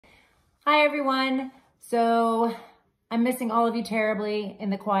Hi everyone. So I'm missing all of you terribly in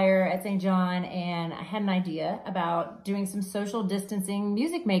the choir at St. John, and I had an idea about doing some social distancing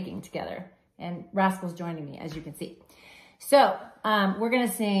music making together, and Rascal's joining me, as you can see. So we're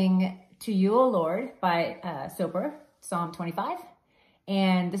gonna sing To You, O Lord by Soper, Psalm 25.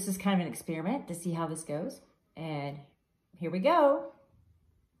 And this is kind of an experiment to see how this goes. And here we go.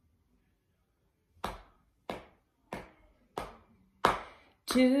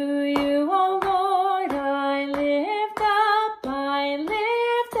 To you, O Lord, I lift up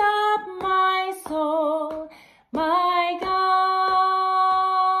my soul, my God.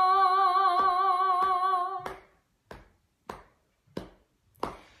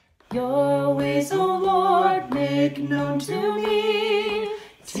 Your ways, O Lord, make known to me.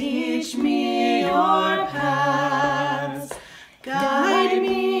 Teach me your paths. Guide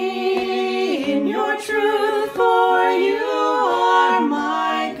me in your truth, for you are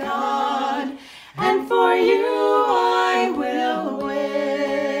my God, and for you I will wait.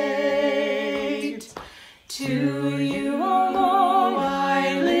 To you, O Lord,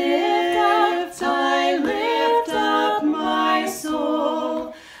 I lift up my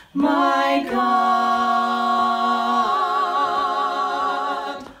soul, my God.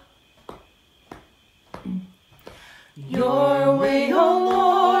 Your way, O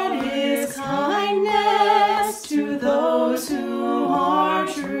Lord, is kindness to those who are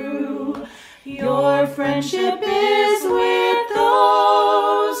true. Your friendship is with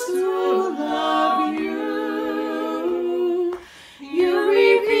those who love you. You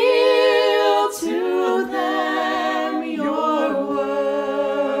reveal to them your word.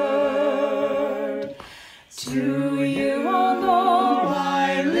 To you, O Lord,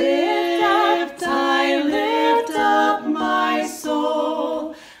 I lift up my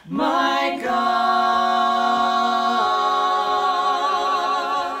soul, my God.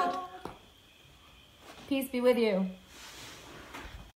 Peace be with you.